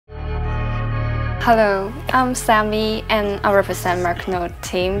Hello, I'm Sammy and I represent MARRKNULL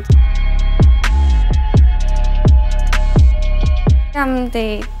team. I'm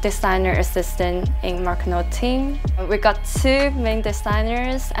the designer assistant in MARRKNULL team. We got two main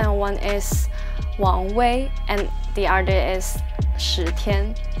designers, and one is Runway and the other is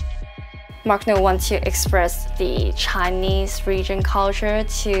Tian. MARRKNULL wants to express the Chinese region culture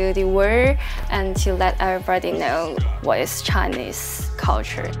to the world and to let everybody know what is Chinese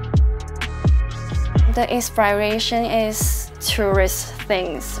culture. The inspiration is tourist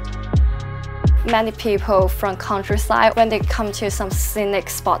things. Many people from countryside, when they come to some scenic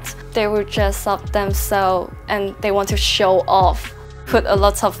spots, they will dress up themselves and they want to show off, put a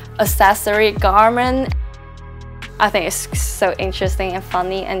lot of accessory garment. I think it's so interesting and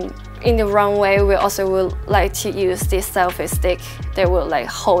funny. And in the runway, we also would like to use this selfie stick. They will like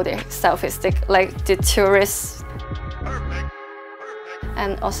hold the selfie stick like the tourists.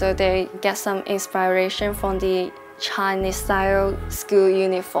 And also they get some inspiration from the Chinese style school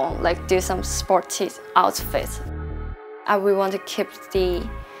uniform, like do some sporty outfits. We want to keep the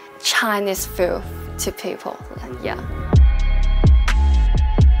Chinese feel to people, yeah.